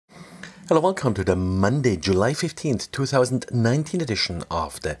Hello, welcome to the Monday, July 15th, 2019 edition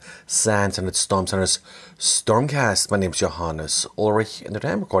of the SANS and Storm Center's Stormcast. My name is Johannes Ulrich and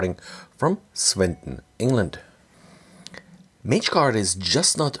today I'm recording from Swinton, England. MageCart is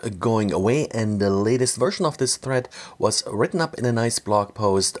just not going away, and the latest version of this thread was written up in a nice blog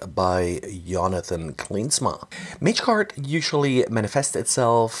post by Jonathan Kleensma. MageCart usually manifests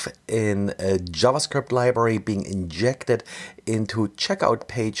itself in a JavaScript library being injected into checkout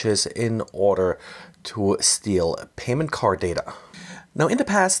pages in order to steal payment card data. Now, in the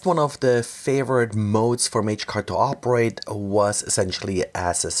past, one of the favorite modes for MageCart to operate was essentially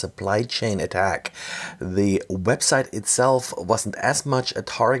as a supply chain attack. The website itself wasn't as much a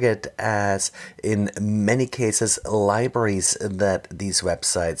target as, in many cases, libraries that these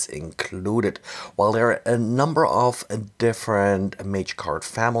websites included. While there are a number of different MageCart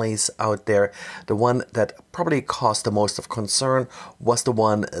families out there, the one that probably caused the most of concern was the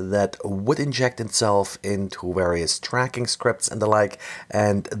one that would inject itself into various tracking scripts and the like,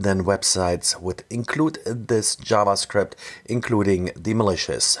 and then websites would include this JavaScript, including the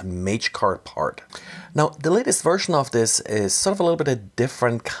malicious MageCart part. Now, the latest version of this is sort of a little bit a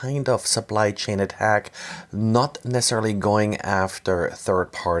different kind of supply chain attack, not necessarily going after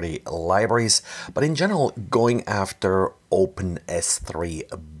third-party libraries, but in general going after open S3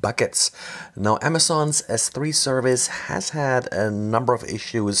 buckets. Now, Amazon's S3 service has had a number of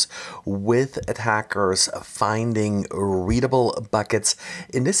issues with attackers finding readable buckets.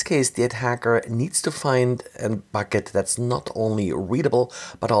 In this case, the attacker needs to find a bucket that's not only readable,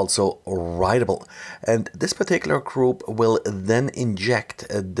 but also writable. And this particular group will then inject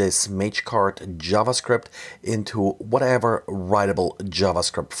this MageCart JavaScript into whatever writable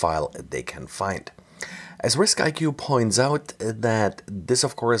JavaScript file they can find. As RiskIQ points out, that this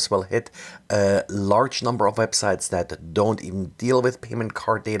of course will hit a large number of websites that don't even deal with payment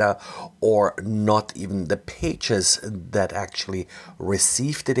card data, or not even the pages that actually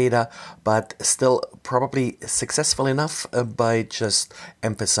receive the data, but still probably successful enough by just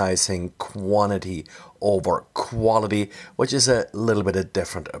emphasizing quantity over quality, which is a little bit a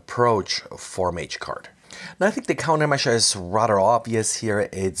different approach for MageCart. Now, I think the countermeasure is rather obvious here.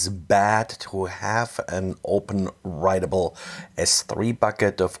 It's bad to have an open writable S3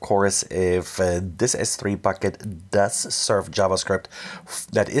 bucket. Of course, if this S3 bucket does serve JavaScript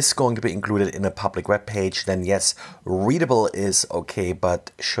that is going to be included in a public web page, then yes, readable is okay,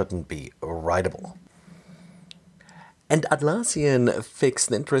 but shouldn't be writable. And Atlassian fixed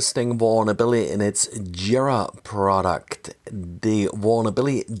an interesting vulnerability in its Jira product. The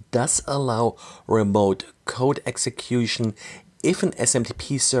vulnerability does allow remote code execution if an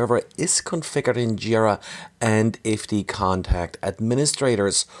SMTP server is configured in Jira and if the contact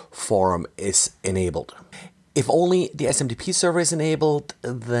administrators forum is enabled. If only the SMTP server is enabled,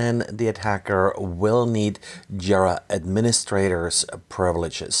 then the attacker will need Jira administrators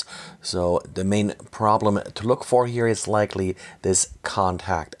privileges. So the main problem to look for here is likely this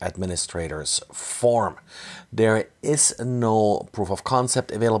contact administrators form. There is no proof of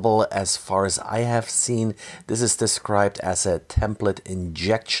concept available as far as I have seen. This is described as a template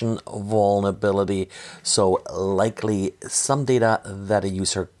injection vulnerability, so likely some data that a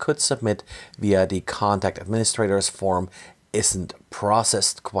user could submit via the contact administrators form isn't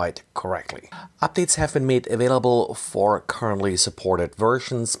processed quite correctly. Updates have been made available for currently supported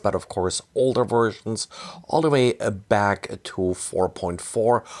versions, but of course older versions all the way back to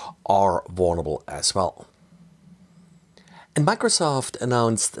 4.4 are vulnerable as well. And Microsoft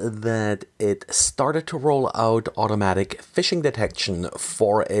announced that it started to roll out automatic phishing detection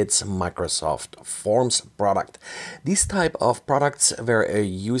for its Microsoft Forms product. These type of products where a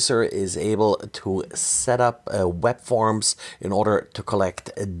user is able to set up web forms in order to collect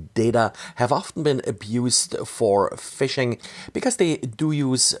data have often been abused for phishing because they do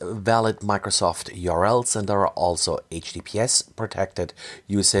use valid Microsoft URLs and are also HTTPS protected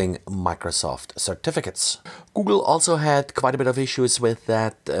using Microsoft certificates. Google also had quite a bit of issues with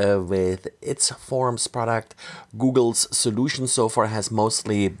that with its Forms product. Google's solution so far has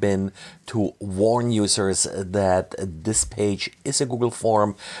mostly been to warn users that this page is a Google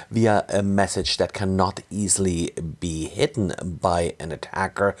form via a message that cannot easily be hidden by an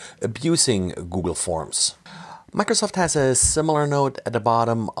attacker abusing Google Forms. Microsoft has a similar note at the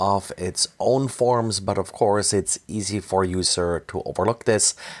bottom of its own forms, but of course it's easy for a user to overlook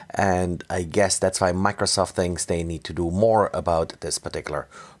this, and I guess that's why Microsoft thinks they need to do more about this particular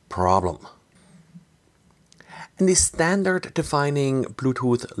problem. And the standard defining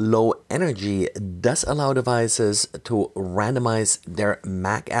Bluetooth Low Energy does allow devices to randomize their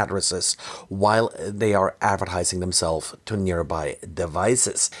MAC addresses while they are advertising themselves to nearby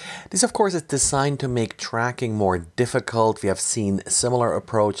devices. This, of course, is designed to make tracking more difficult. We have seen similar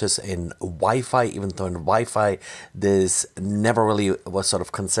approaches in Wi-Fi, even though in Wi-Fi this never really was sort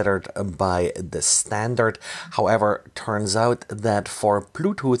of considered by the standard. However, turns out that for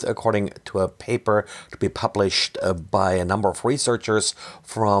Bluetooth, according to a paper to be published by a number of researchers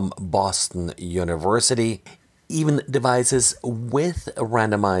from Boston University, even devices with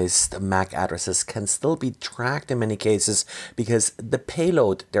randomized MAC addresses can still be tracked in many cases because the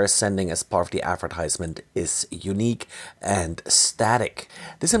payload they're sending as part of the advertisement is unique and static.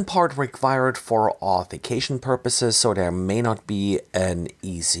 This in part required for authentication purposes, so there may not be an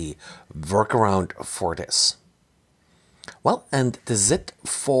easy workaround for this. Well, and this is it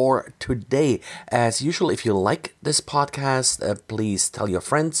for today. As usual, if you like this podcast, please tell your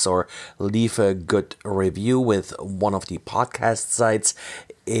friends or leave a good review with one of the podcast sites.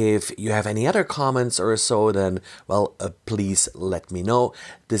 If you have any other comments or so, then, well, please let me know.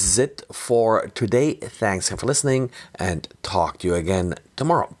 This is it for today. Thanks for listening and talk to you again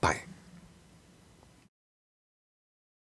tomorrow. Bye.